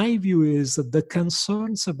 my view is that the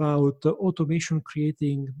concerns about automation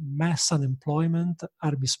creating mass unemployment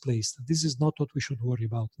are misplaced. This is not what we should worry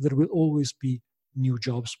about. There will always be new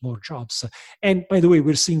jobs, more jobs. And by the way,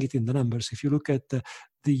 we're seeing it in the numbers. If you look at the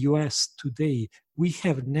US today, we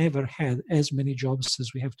have never had as many jobs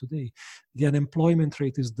as we have today. The unemployment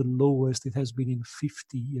rate is the lowest it has been in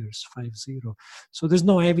 50 years, 50. So there's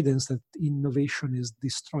no evidence that innovation is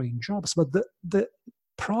destroying jobs. But the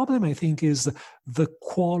problem, I think, is the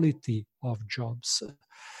quality of jobs.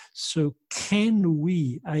 So can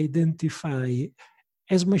we identify,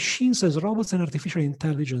 as machines, as robots and artificial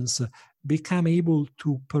intelligence become able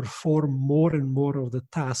to perform more and more of the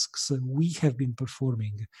tasks we have been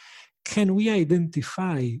performing, can we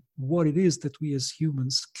identify what it is that we as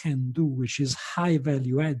humans can do, which is high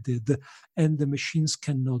value added, and the machines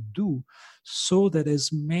cannot do, so that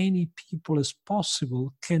as many people as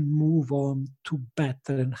possible can move on to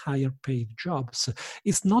better and higher paid jobs?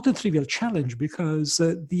 It's not a trivial challenge, because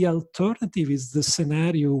the alternative is the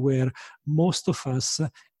scenario where most of us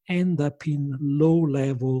end up in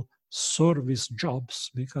low-level service jobs,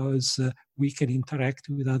 because we can interact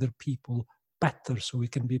with other people better. So we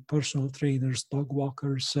can be personal trainers, dog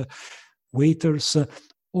walkers, waiters,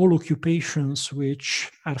 all occupations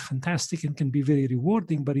which are fantastic and can be very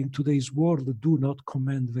rewarding, but in today's world do not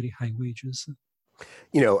command very high wages.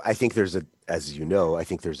 I think I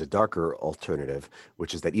think there's a darker alternative,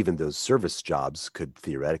 which is that even those service jobs could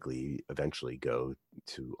theoretically eventually go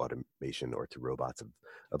to automation or to robots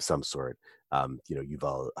of some sort.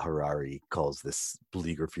 Yuval Harari calls this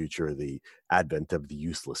bleaker future the advent of the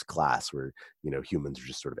useless class, where, humans are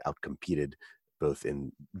just sort of outcompeted both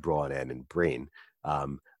in brawn and in brain.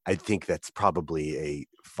 I think that's probably a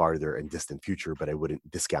farther and distant future, but I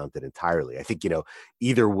wouldn't discount it entirely. I think,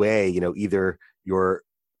 either way, either your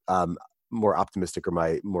more optimistic or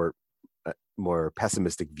my more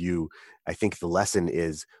pessimistic view, I think the lesson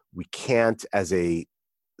is we can't, as a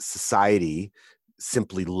society,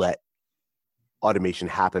 simply let automation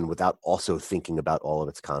happen without also thinking about all of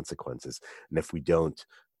its consequences. And if we don't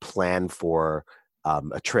plan for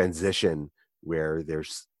a transition where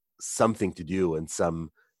there's something to do and some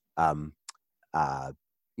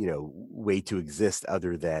way to exist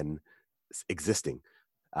other than existing,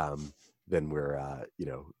 then we're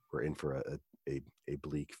in for a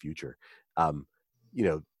bleak future.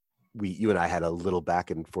 You and I had a little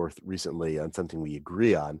back and forth recently on something we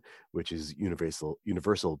agree on, which is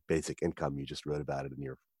universal basic income. You just wrote about it in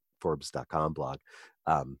your Forbes.com blog.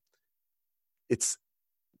 To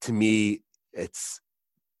me, it's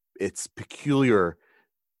peculiar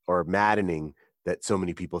or maddening that so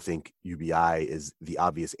many people think UBI is the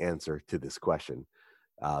obvious answer to this question.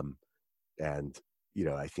 And I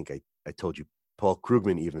think I told you, Paul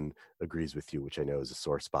Krugman even agrees with you, which I know is a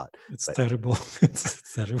sore spot. It's terrible.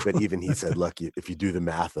 It's terrible. But even he said, look, if you do the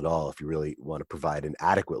math at all, if you really want to provide an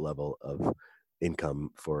adequate level of income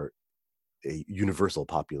for a universal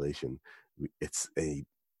population, it's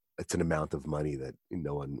an amount of money that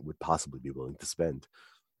no one would possibly be willing to spend.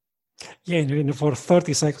 Yeah, and for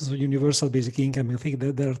 30 seconds of universal basic income, I think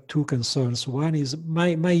that there are two concerns. One is my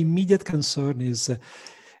immediate concern is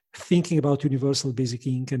thinking about universal basic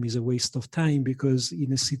income is a waste of time, because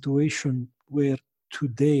in a situation where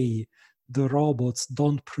today the robots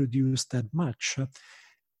don't produce that much,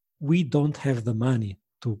 we don't have the money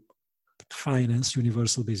to finance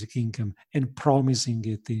universal basic income, and promising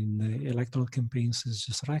it in electoral campaigns is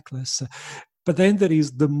just reckless. But then there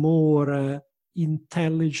is the more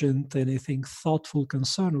intelligent and I think thoughtful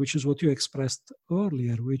concern, which is what you expressed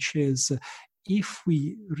earlier, which is if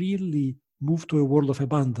we really move to a world of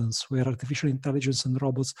abundance where artificial intelligence and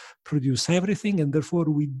robots produce everything, and therefore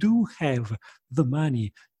we do have the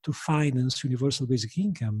money to finance universal basic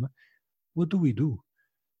income, what do we do?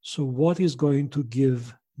 So what is going to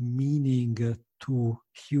give meaning to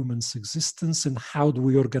humans' existence, and how do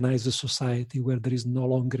we organize a society where there is no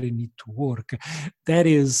longer a need to work? That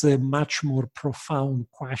is a much more profound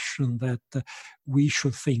question that we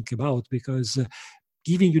should think about, because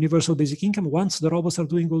giving universal basic income, once the robots are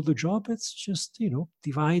doing all the job, it's just,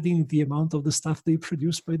 dividing the amount of the stuff they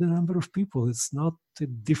produce by the number of people. It's not a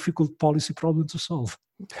difficult policy problem to solve.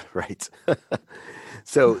 Right.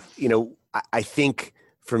 So, I think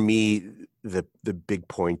for me, the big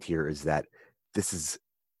point here is that this is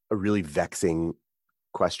a really vexing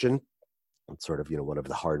question. It's sort of, one of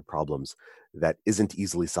the hard problems that isn't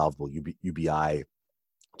easily solvable. UBI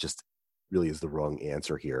just really is the wrong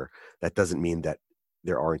answer here. That doesn't mean that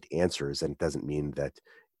there aren't answers, and it doesn't mean that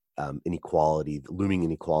looming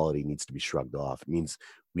inequality needs to be shrugged off. It means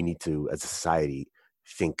we need to, as a society,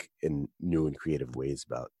 think in new and creative ways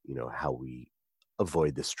about, how we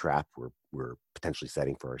avoid this trap we're potentially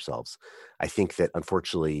setting for ourselves. I think that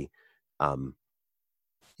unfortunately,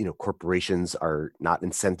 corporations are not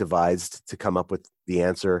incentivized to come up with the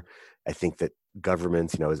answer. I think that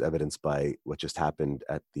governments, as evidenced by what just happened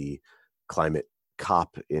at the climate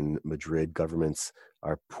COP in Madrid, governments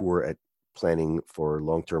are poor at planning for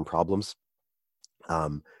long-term problems.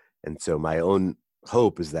 And so my own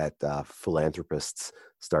hope is that philanthropists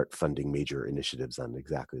start funding major initiatives on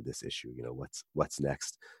exactly this issue. What's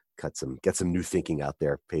next? Get some new thinking out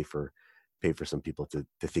there. Pay for some people to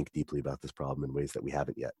think deeply about this problem in ways that we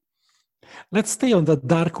haven't yet. Let's stay on the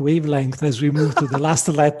dark wavelength as we move to the last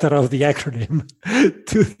letter of the acronym,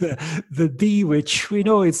 to the D, which we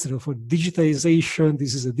know it's for digitization.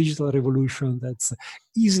 This is a digital revolution that's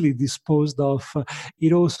easily disposed of.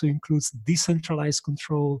 It also includes decentralized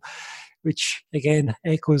control, which again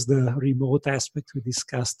echoes the remote aspect we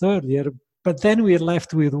discussed earlier. But then we're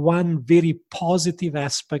left with one very positive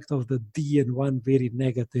aspect of the D and one very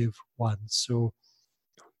negative one. So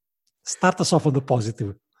start us off on the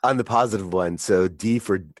positive. On the positive one, so D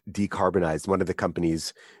for Decarbonized. One of the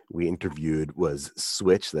companies we interviewed was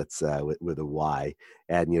Switch. That's with a Y,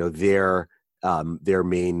 and their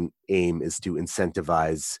main aim is to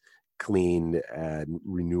incentivize clean and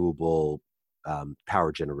renewable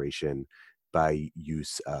power generation by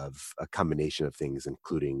use of a combination of things,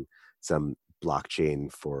 including some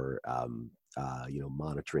blockchain for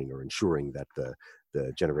monitoring or ensuring that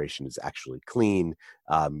the generation is actually clean,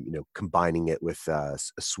 combining it with a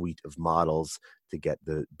suite of models to get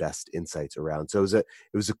the best insights around. So it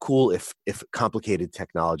was a cool, if complicated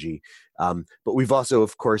technology. But we've also,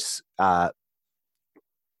 of course,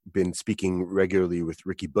 been speaking regularly with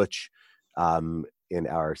Ricky Butch in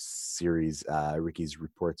our series, Ricky's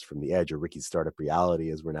Reports from the Edge, or Ricky's Startup Reality,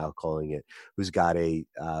 as we're now calling it, who's got a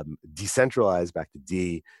decentralized, back to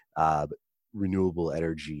D, renewable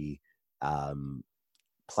energy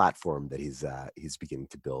platform that he's beginning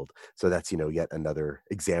to build. So that's yet another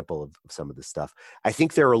example of some of this stuff. I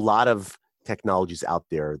think there are a lot of technologies out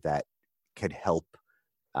there that could help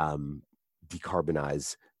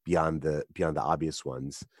decarbonize beyond the obvious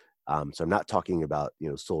ones. So I'm not talking about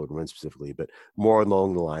solar and wind specifically, but more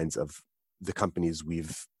along the lines of the companies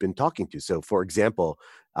we've been talking to. So for example,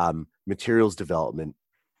 materials development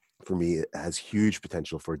for me has huge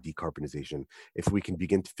potential for decarbonization if we can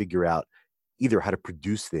begin to figure out either how to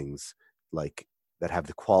produce things like that have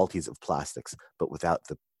the qualities of plastics, but without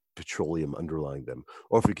the petroleum underlying them,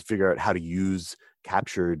 or if we could figure out how to use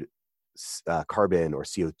captured carbon or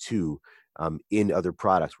CO2 in other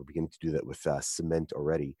products. We're beginning to do that with cement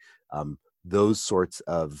already. Those sorts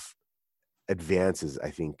of advances,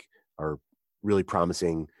 I think, are really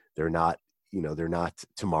promising. They're not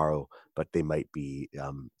tomorrow, but they might be,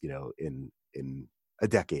 in a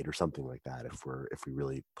decade or something like that if we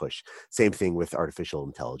really push. Same thing with artificial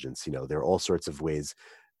intelligence. There are all sorts of ways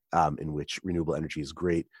in which renewable energy is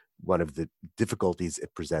great. One of the difficulties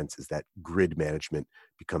it presents is that grid management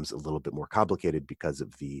becomes a little bit more complicated because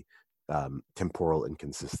of the temporal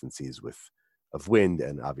inconsistencies of wind,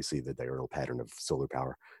 and obviously the diurnal pattern of solar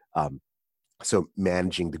power. So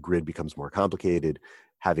managing the grid becomes more complicated.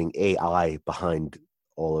 Having AI behind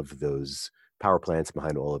all of those power plants,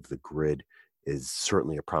 behind all of the grid, is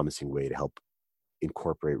certainly a promising way to help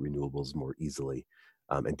incorporate renewables more easily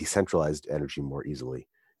and decentralized energy more easily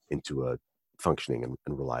into a functioning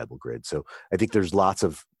and reliable grid. So I think there's lots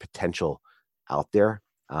of potential out there.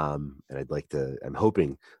 And I'm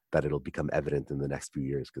hoping that it'll become evident in the next few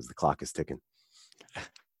years, because the clock is ticking. I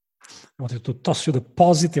wanted to toss you the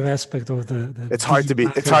positive aspect of the it's hard to be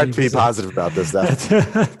positive about this stuff.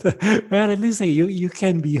 Well, at least you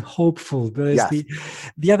can be hopeful. But Yes.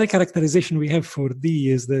 the other characterization we have for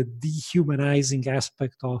D is the dehumanizing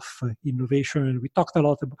aspect of innovation. And we talked a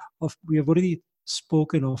lot we have already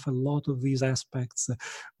spoken of a lot of these aspects,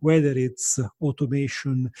 whether it's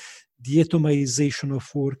automation, the atomization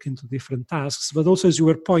of work into different tasks, but also, as you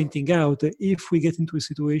were pointing out, if we get into a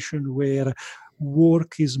situation where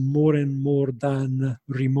work is more and more done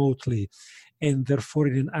remotely, and therefore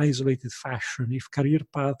in an isolated fashion, if career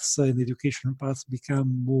paths and education paths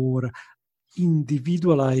become more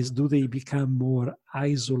individualized, do they become more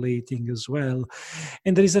isolating as well?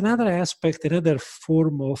 And there is another aspect, another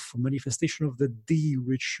form of manifestation of the D,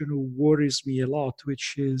 which worries me a lot,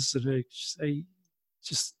 which is I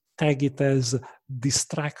just tag it as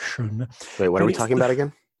distraction. Wait, what are we talking about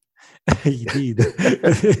again? Indeed.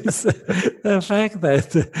 It's the fact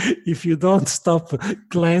that if you don't stop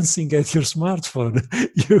glancing at your smartphone,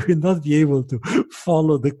 you will not be able to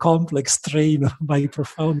follow the complex train of my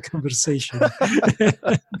profound conversation.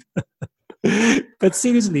 But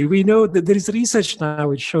seriously, we know that there is research now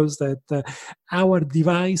which shows that our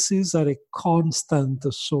devices are a constant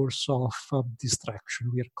source of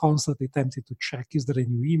distraction. We are constantly tempted to check, is there a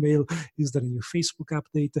new email? Is there a new Facebook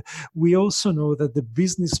update? We also know that the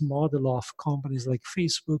business model of companies like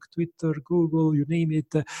Facebook, Twitter, Google, you name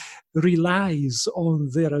it, relies on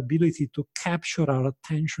their ability to capture our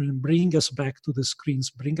attention and bring us back to the screens,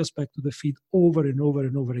 bring us back to the feed over and over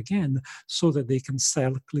and over again, so that they can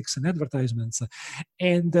sell clicks and advertisements.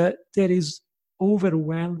 And there is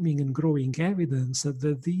overwhelming and growing evidence that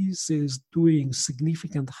this is doing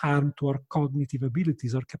significant harm to our cognitive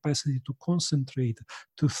abilities, our capacity to concentrate,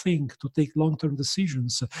 to think, to take long-term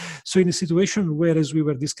decisions. So in a situation where, as we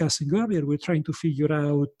were discussing earlier, we're trying to figure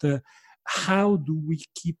out how do we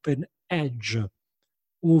keep an edge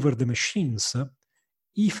over the machines,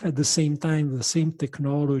 if at the same time the same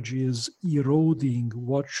technology is eroding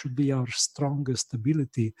what should be our strongest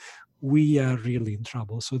ability, we are really in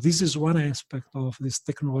trouble. So this is one aspect of this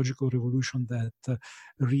technological revolution that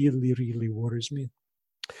really, really worries me.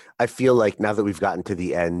 I feel like now that we've gotten to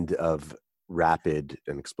the end of Rapid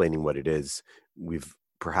and explaining what it is, we've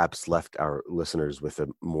perhaps left our listeners with a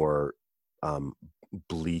more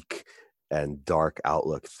bleak and dark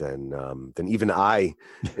outlook than even I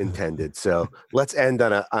intended. So let's end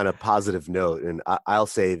on a positive note. And I'll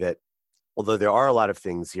say that although there are a lot of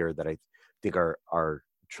things here that I think are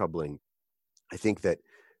troubling, I think that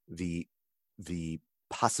the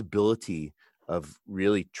possibility of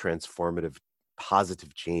really transformative,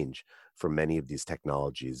 positive change from many of these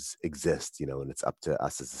technologies exists. And it's up to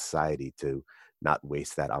us as a society to not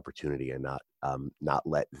waste that opportunity and not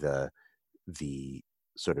let the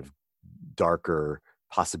sort of darker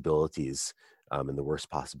possibilities and the worst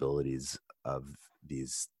possibilities of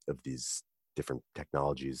these different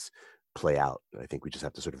technologies play out. I think we just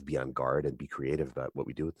have to sort of be on guard and be creative about what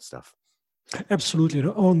we do with the stuff. Absolutely.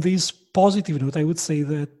 On this positive note, I would say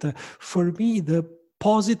that for me, the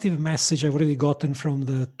positive message I've already gotten from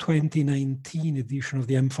the 2019 edition of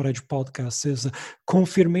the M4Edge podcast is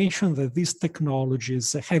confirmation that these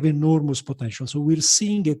technologies have enormous potential. So we're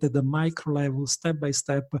seeing it at the micro level, step by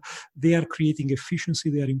step. They are creating efficiency,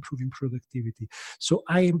 they are improving productivity. So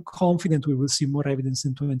I am confident we will see more evidence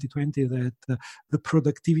in 2020 that the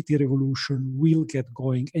productivity revolution will get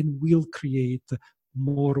going and will create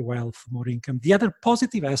more wealth, more income. The other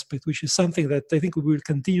positive aspect, which is something that I think we will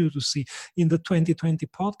continue to see in the 2020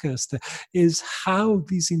 podcast, is how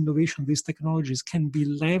these innovations, these technologies can be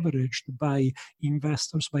leveraged by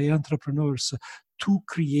investors, by entrepreneurs to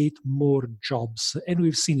create more jobs. And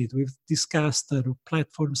we've seen it. We've discussed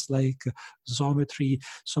platforms like Xometry,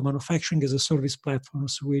 so manufacturing as a service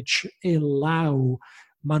platforms, which allow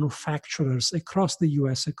manufacturers across the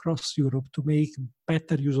US, across Europe, to make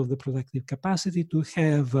better use of the productive capacity, to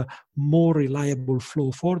have more reliable flow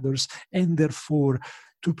of orders, and therefore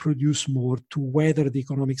to produce more, to weather the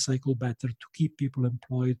economic cycle better, to keep people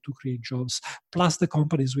employed, to create jobs. Plus the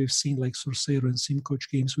companies we've seen like Sourcero and SimCoach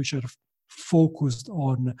Games, which are focused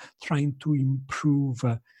on trying to improve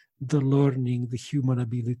the learning, the human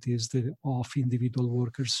abilities of individual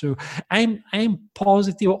workers. So I'm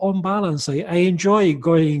positive on balance. I enjoy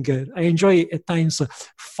going. I enjoy at times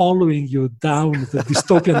following you down the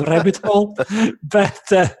dystopian rabbit hole, but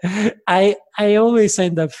I always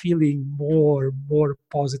end up feeling more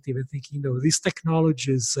positive and thinking, these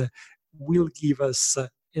technologies will give us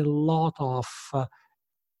a lot of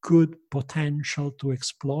good potential to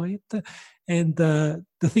exploit. And the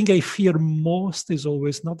thing I fear most is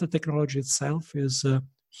always not the technology itself, is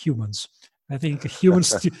humans. I think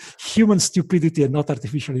human stupidity and not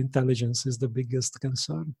artificial intelligence is the biggest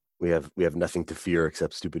concern. We have nothing to fear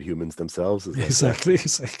except stupid humans themselves. Exactly.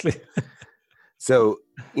 So,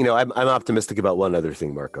 I'm optimistic about one other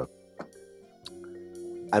thing, Marco.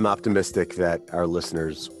 I'm optimistic that our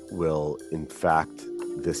listeners will, in fact,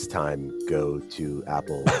 this time go to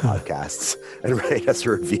Apple Podcasts and write us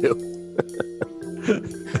a review.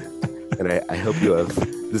 And I hope you have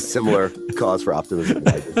the similar cause for optimism.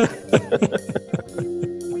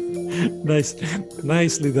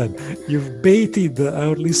 Nicely done. You've baited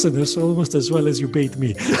our listeners almost as well as you bait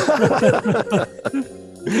me.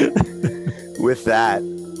 With that,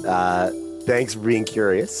 thanks for being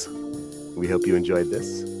curious. We hope you enjoyed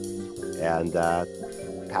this. And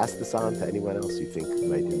pass this on to anyone else you think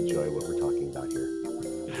might enjoy what we're talking about here.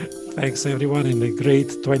 Thanks, everyone, and a great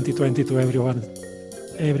 2020 to every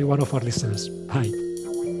one of our listeners. Bye.